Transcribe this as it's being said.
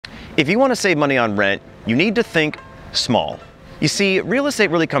If you want to save money on rent, you need to think small. You see, real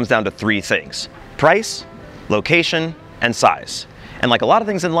estate really comes down to three things: price, location, and size. And like a lot of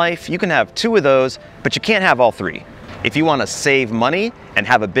things in life, you can have two of those, but you can't have all three. If you want to save money and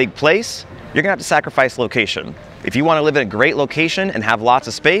have a big place, you're gonna have to sacrifice location. If you want to live in a great location and have lots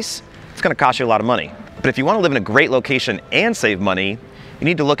of space, it's gonna cost you a lot of money. But if you want to live in a great location and save money, you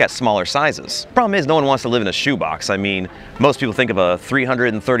need to look at smaller sizes. Problem is, no one wants to live in a shoebox. I mean, most people think of a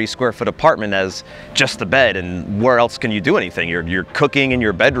 330 square foot apartment as just a bed, and where else can you do anything? You're cooking in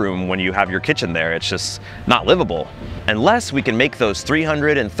your bedroom when you have your kitchen there. It's just not livable. Unless we can make those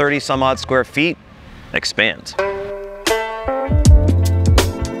 330 some odd square feet expand.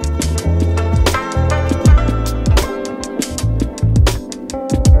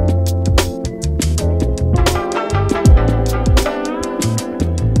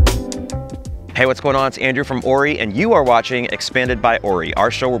 Hey, what's going on? It's Andrew from Ori, and you are watching Expanded by Ori,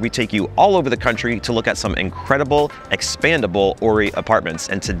 our show where we take you all over the country to look at some incredible, expandable Ori apartments.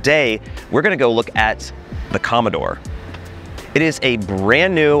 And today, we're gonna go look at the Commodore. It is a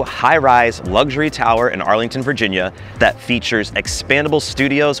brand new high-rise luxury tower in Arlington, Virginia that features expandable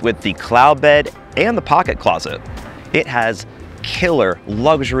studios with the cloud bed and the pocket closet. It has killer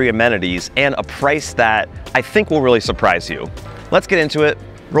luxury amenities and a price that I think will really surprise you. Let's get into it.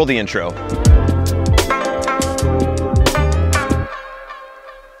 Roll the intro.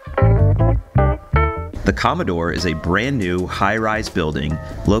 The Commodore is a brand new high-rise building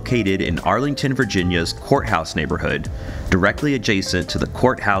located in Arlington, Virginia's Courthouse neighborhood, directly adjacent to the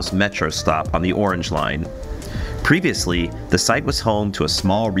Courthouse Metro stop on the Orange Line. Previously, the site was home to a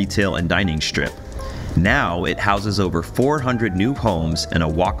small retail and dining strip. Now it houses over 400 new homes in a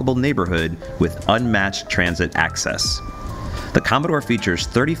walkable neighborhood with unmatched transit access. The Commodore features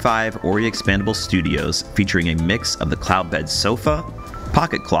 35 Ori Expandable Studios featuring a mix of the cloud bed sofa,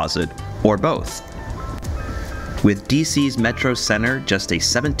 pocket closet, or both. With DC's Metro Center just a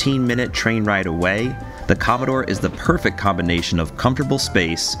 17-minute train ride away, the Commodore is the perfect combination of comfortable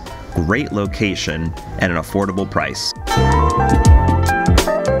space, great location, and an affordable price.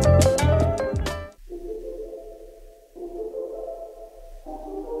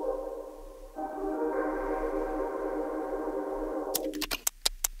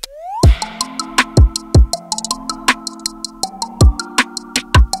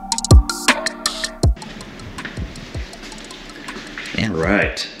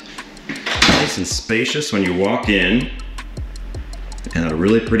 Right, nice and spacious when you walk in, and a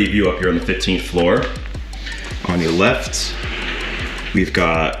really pretty view up here on the 15th floor. On your left, we've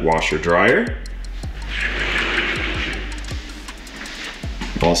got washer dryer.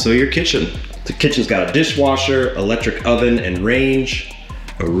 Also your kitchen. The kitchen's got a dishwasher, electric oven and range,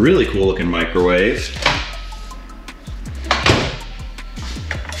 a really cool looking microwave,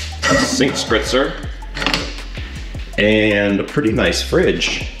 sink spritzer, and a pretty nice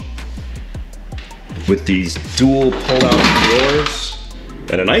fridge with these dual pull-out drawers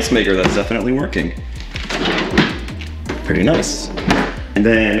and an ice maker that's definitely working. Pretty nice. And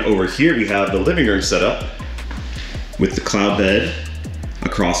then over here we have the living room set up with the cloud bed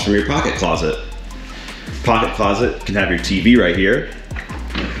across from your pocket closet. Pocket closet can have your TV right here,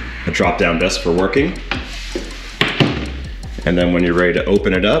 a drop-down desk for working, and then when you're ready to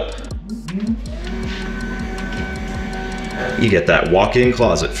open it up, you get that walk-in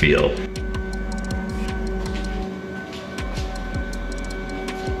closet feel.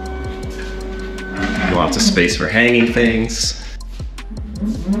 Lots of space for hanging things.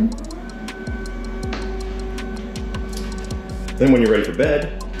 Then when you're ready for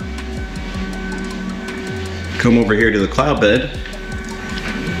bed, come over here to the cloud bed,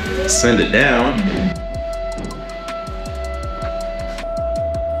 send it down,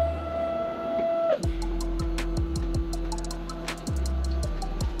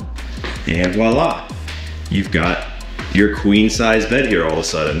 and voila, you've got your queen size bed here all of a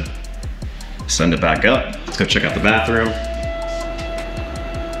sudden. Send it back up. Let's go check out the bathroom.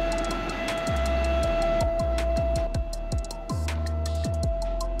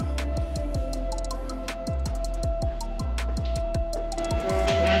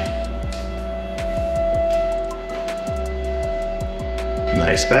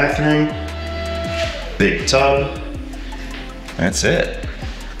 Nice bathroom, big tub. That's it.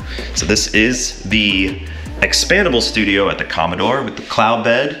 So this is the Expandable Studio at the Commodore with the cloud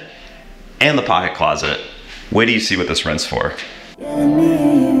bed and the pocket closet. Wait till you see what this rents for.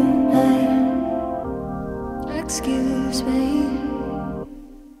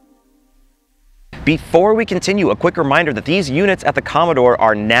 Before we continue, a quick reminder that these units at the Commodore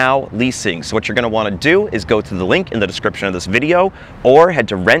are now leasing. So what you're going to want to do is go to the link in the description of this video or head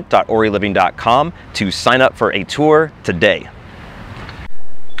to rent.oriliving.com to sign up for a tour today.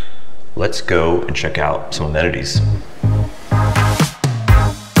 Let's go and check out some amenities.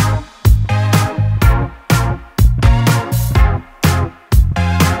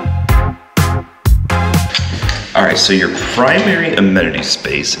 All right, so your primary amenity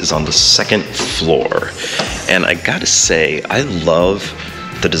space is on the second floor. And I gotta say, I love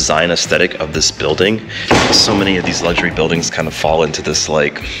the design aesthetic of this building. So many of these luxury buildings kind of fall into this,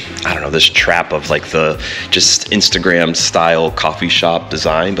 like, I don't know, this trap of like the just Instagram style coffee shop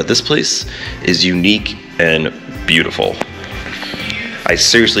design, but this place is unique and beautiful. I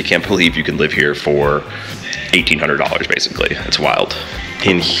seriously can't believe you can live here for $1,800 basically. It's wild.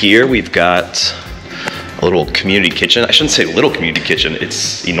 In here we've got a little community kitchen. I shouldn't say little community kitchen,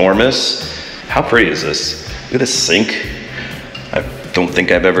 it's enormous. How pretty is this? Look at this sink. I don't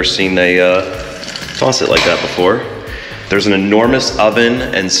think I've ever seen a faucet like that before. There's an enormous oven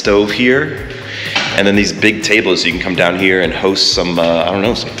and stove here. And then these big tables, you can come down here and host some, I don't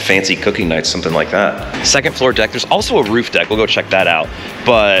know, some fancy cooking nights, something like that. Second floor deck, there's also a roof deck. We'll go check that out.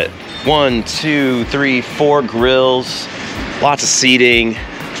 But 1, 2, 3, 4 grills, lots of seating,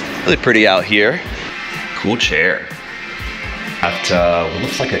 really pretty out here. Cool chair. Got what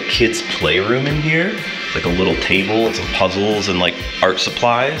looks like a kid's playroom in here. Like a little table and some puzzles and like art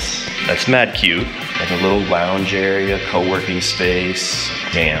supplies. That's mad cute. Like a little lounge area, co-working space.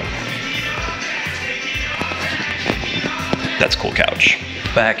 Damn. That's a cool couch.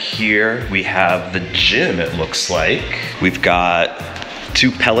 Back here we have the gym, it looks like. We've got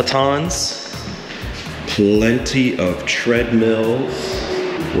 2 Pelotons, plenty of treadmills,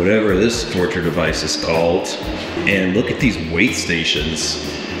 whatever this torture device is called. And look at these weight stations.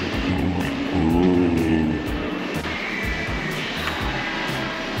 Ooh.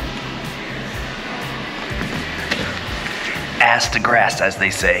 Ass to grass, as they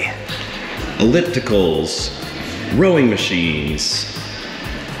say. Ellipticals, rowing machines,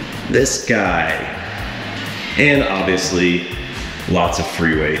 this guy, and obviously lots of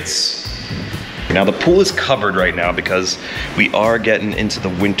free weights. Now the pool is covered right now because we are getting into the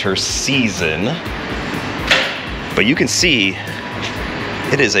winter season, but you can see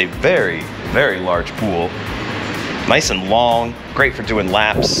it is a very, very large pool. Nice and long, great for doing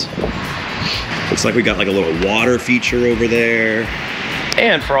laps. Looks like we got like a little water feature over there.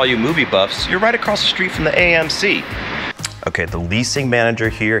 And for all you movie buffs, you're right across the street from the AMC. Okay, the leasing manager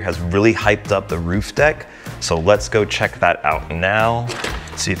here has really hyped up the roof deck, so let's go check that out now,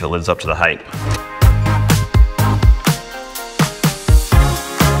 see if it lives up to the hype.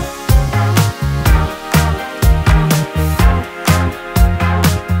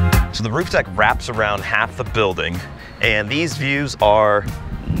 So the roof deck wraps around half the building, and these views are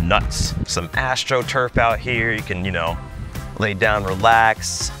nuts. Some AstroTurf out here, you can, you know, lay down,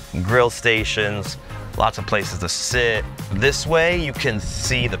 relax, grill stations, lots of places to sit. This way you can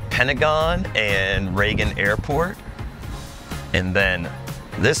see the Pentagon and Reagan Airport. And then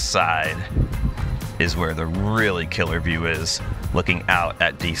this side is where the really killer view is, looking out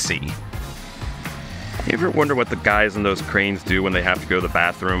at DC. You ever wonder what the guys in those cranes do when they have to go to the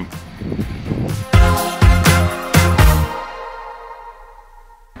bathroom?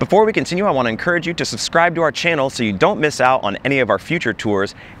 Before we continue, I want to encourage you to subscribe to our channel so you don't miss out on any of our future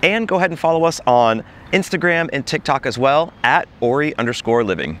tours, and go ahead and follow us on Instagram and TikTok as well at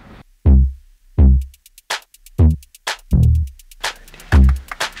 @Ori_living.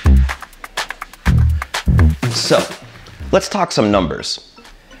 So let's talk some numbers.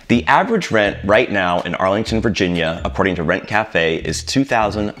 The average rent right now in Arlington, Virginia, according to Rent Cafe, is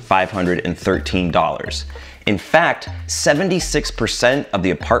 $2,513. In fact, 76% of the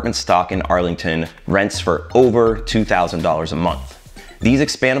apartment stock in Arlington rents for over $2,000 a month. These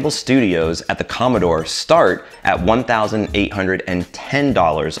expandable studios at the Commodore start at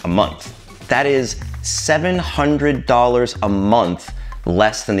 $1,810 a month. That is $700 a month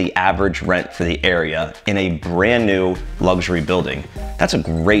less than the average rent for the area in a brand new luxury building. That's a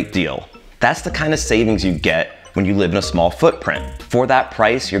great deal. That's the kind of savings you get when you live in a small footprint. For that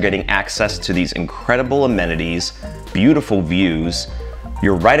price, you're getting access to these incredible amenities, beautiful views.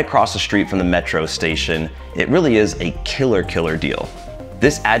 You're right across the street from the metro station. It really is a killer deal.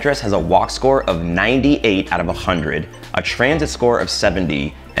 This address has a walk score of 98 out of 100, a transit score of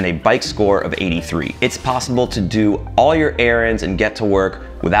 70, and a bike score of 83. It's possible to do all your errands and get to work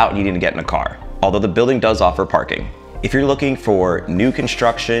without needing to get in a car, although the building does offer parking. If you're looking for new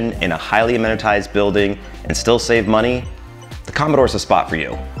construction in a highly amenitized building and still save money, the Commodore is the spot for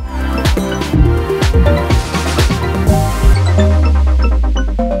you.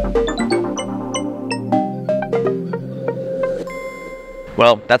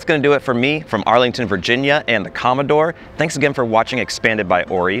 Well, that's going to do it for me from Arlington, Virginia and the Commodore. Thanks again for watching Expanded by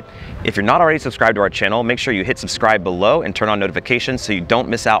Ori. If you're not already subscribed to our channel, make sure you hit subscribe below and turn on notifications so you don't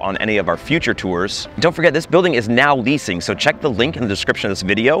miss out on any of our future tours. Don't forget, this building is now leasing, so check the link in the description of this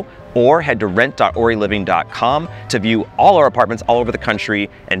video or head to rent.oriliving.com to view all our apartments all over the country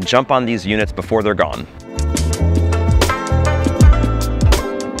and jump on these units before they're gone.